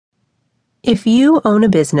If you own a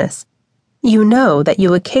business, you know that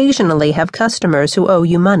you occasionally have customers who owe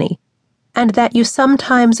you money, and that you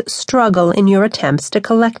sometimes struggle in your attempts to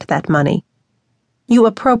collect that money. You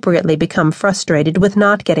appropriately become frustrated with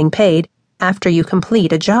not getting paid after you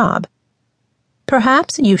complete a job.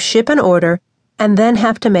 Perhaps you ship an order and then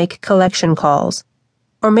have to make collection calls,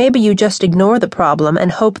 or maybe you just ignore the problem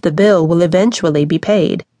and hope the bill will eventually be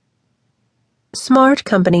paid. Smart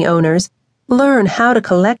company owners learn how to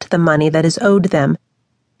collect the money that is owed them.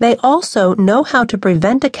 They also know how to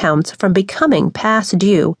prevent accounts from becoming past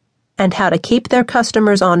due and how to keep their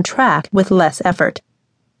customers on track with less effort.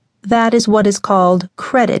 That is what is called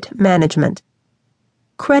credit management.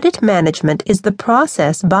 Credit management is the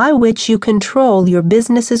process by which you control your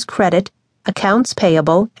business's credit, accounts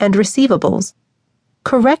payable, and receivables.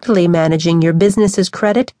 Correctly managing your business's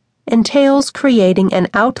credit entails creating an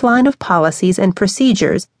outline of policies and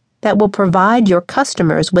procedures that will provide your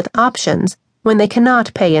customers with options when they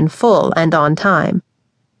cannot pay in full and on time.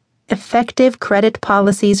 Effective credit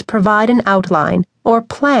policies provide an outline or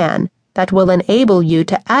plan that will enable you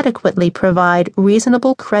to adequately provide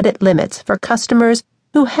reasonable credit limits for customers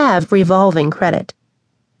who have revolving credit.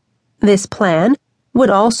 This plan would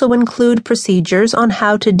also include procedures on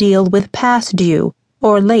how to deal with past due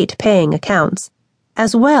or late paying accounts,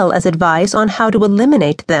 as well as advice on how to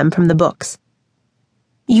eliminate them from the books.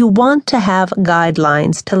 You want to have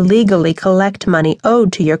guidelines to legally collect money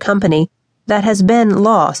owed to your company that has been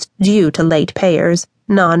lost due to late payers,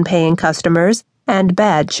 non-paying customers, and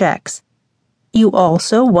bad checks. You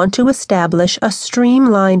also want to establish a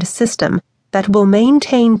streamlined system that will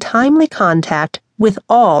maintain timely contact with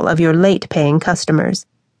all of your late-paying customers.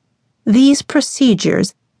 These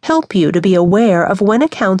procedures help you to be aware of when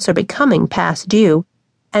accounts are becoming past due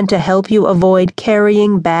and to help you avoid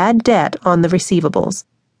carrying bad debt on the receivables.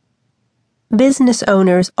 Business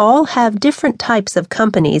owners all have different types of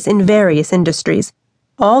companies in various industries,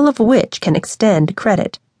 all of which can extend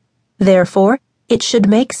credit. Therefore, it should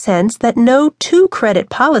make sense that no two credit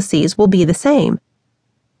policies will be the same.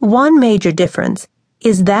 One major difference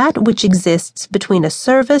is that which exists between a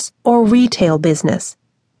service or retail business.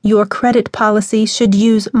 Your credit policy should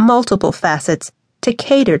use multiple facets to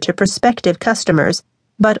cater to prospective customers,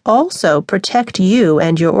 but also protect you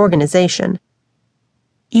and your organization.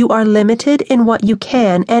 You are limited in what you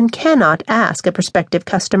can and cannot ask a prospective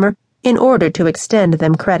customer in order to extend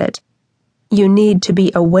them credit. You need to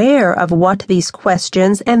be aware of what these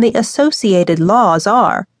questions and the associated laws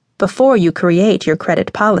are before you create your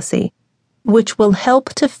credit policy, which will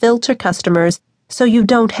help to filter customers so you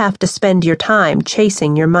don't have to spend your time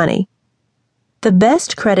chasing your money. The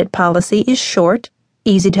best credit policy is short,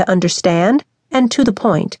 easy to understand, and to the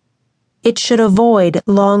point. It should avoid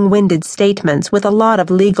long-winded statements with a lot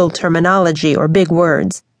of legal terminology or big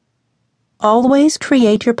words. Always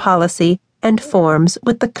create your policy and forms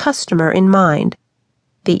with the customer in mind.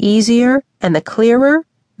 The easier and the clearer,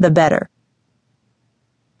 the better.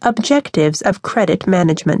 Objectives of credit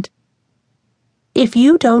management. If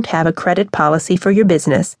you don't have a credit policy for your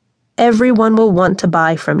business, everyone will want to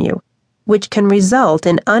buy from you, which can result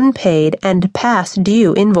in unpaid and past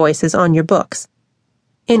due invoices on your books.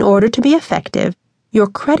 In order to be effective, your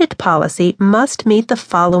credit policy must meet the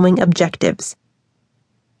following objectives.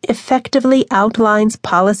 Effectively outlines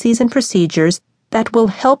policies and procedures that will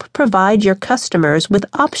help provide your customers with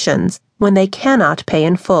options when they cannot pay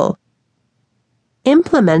in full.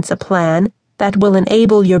 Implements a plan that will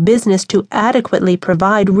enable your business to adequately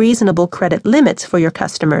provide reasonable credit limits for your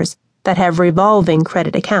customers that have revolving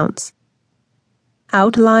credit accounts.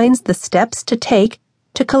 Outlines the steps to take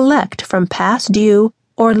to collect from past due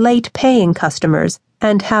or late paying customers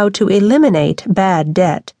and how to eliminate bad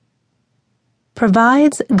debt.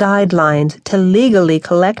 Provides guidelines to legally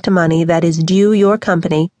collect money that is due your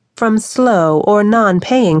company from slow or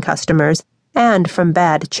non-paying customers and from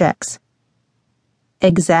bad checks.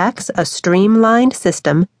 Exacts a streamlined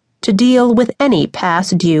system to deal with any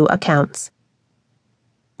past due accounts.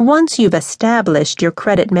 Once you've established your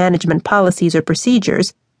credit management policies or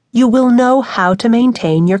procedures, you will know how to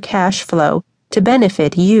maintain your cash flow to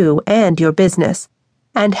benefit you and your business,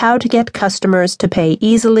 and how to get customers to pay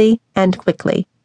easily and quickly.